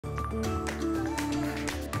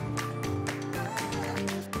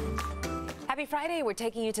Happy Friday. We're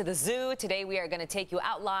taking you to the zoo. Today we are going to take you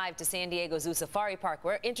out live to San Diego Zoo Safari Park.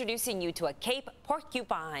 We're introducing you to a Cape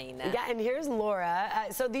porcupine. Yeah, and here's Laura.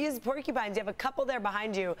 So these porcupines, you have a couple there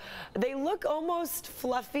behind you. They look almost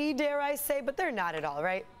fluffy, dare I say, but they're not at all,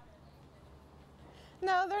 right?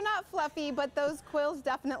 No, they're not fluffy, but those quills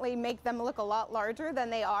definitely make them look a lot larger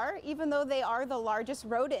than they are, even though they are the largest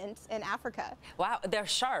rodent in Africa. Wow, they're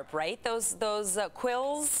sharp, right? Those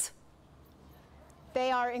quills? They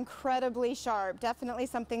are incredibly sharp, definitely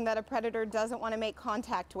something that a predator doesn't want to make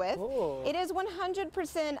contact with. Ooh. It is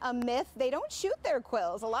 100% a myth. They don't shoot their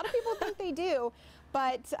quills. A lot of people think they do,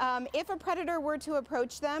 but if a predator were to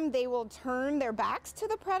approach them, they will turn their backs to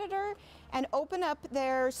the predator and open up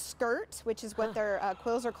their skirt, which is what their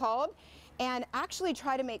quills are called, and actually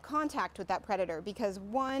try to make contact with that predator, because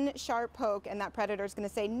one sharp poke and that predator is going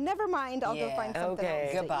to say, never mind, I'll go find something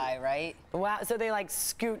else. Goodbye, right? Wow, so they like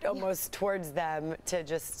scoot almost towards them to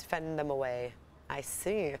just fend them away. I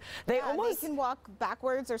see. They can walk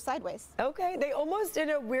backwards or sideways. Okay, they almost, in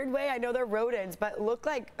a weird way, I know they're rodents, but look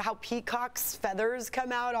like how peacocks' feathers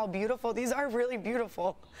come out all beautiful. These are really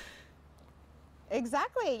beautiful.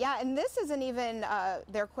 Exactly, yeah, and this isn't even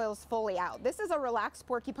their quills fully out. This is a relaxed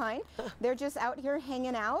porcupine. They're just out here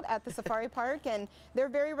hanging out at the safari park, and they're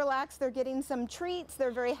very relaxed. They're getting some treats.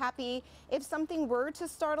 They're very happy. If something were to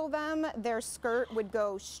startle them, their skirt would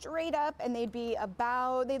go straight up, and they'd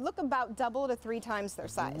look about double to 3 times their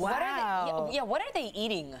size. Wow. What are they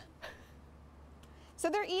eating? So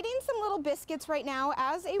they're eating some little biscuits right now.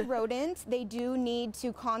 As a rodent, they do need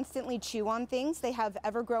to constantly chew on things. They have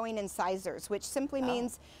ever-growing incisors, which simply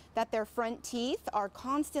means that their front teeth are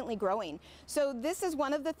constantly growing. So this is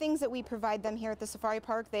one of the things that we provide them here at the safari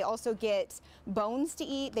park. They also get bones to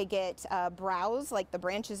eat. They get browse, like the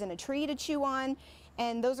branches in a tree, to chew on.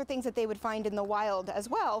 And those are things that they would find in the wild as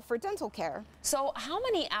well for dental care. So how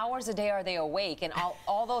many hours a day are they awake? And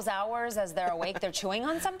all those hours as they're awake, they're chewing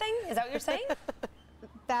on something? Is that what you're saying?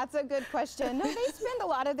 That's a good question. No, they spend a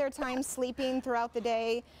lot of their time sleeping throughout the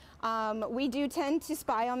day. We do tend to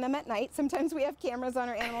spy on them at night. Sometimes we have cameras on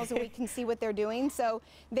our animals and we can see what they're doing. So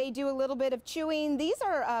they do a little bit of chewing. These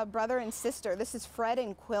are brother and sister. This is Fred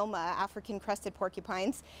and Quilma, African crested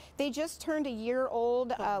porcupines. They just turned a year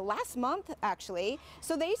old last month, actually.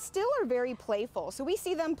 So they still are very playful. So we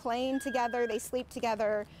see them playing together. They sleep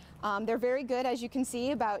together. They're very good, as you can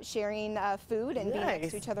see, about sharing food and being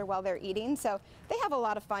next to each other while they're eating. So they have a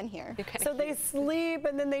lot of fun here. So they sleep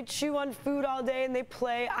and then they chew on food all day and they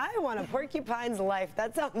play. I want a porcupine's life.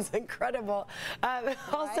 That sounds incredible.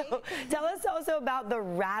 Also, tell us also about the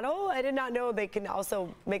rattle. I did not know they can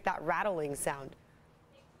also make that rattling sound.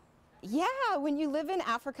 Yeah, when you live in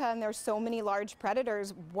Africa and there's so many large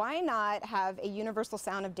predators, why not have a universal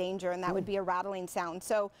sound of danger, and that would be a rattling sound.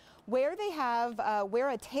 So where they have, where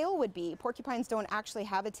a tail would be, porcupines don't actually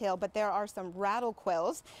have a tail, but there are some rattle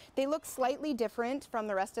quills. They look slightly different from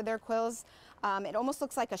the rest of their quills. It almost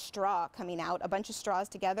looks like a straw coming out, a bunch of straws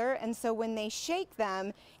together, and so when they shake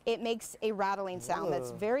them, it makes a rattling sound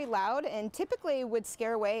that's very loud and typically would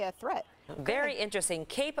scare away a threat. Very interesting.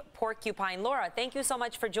 Cape porcupine. Laura, thank you so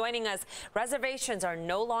much for joining us. Reservations are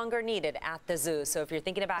no longer needed at the zoo, so if you're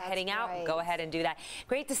thinking about heading out, go ahead and do that.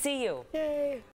 Great to see you. Yay.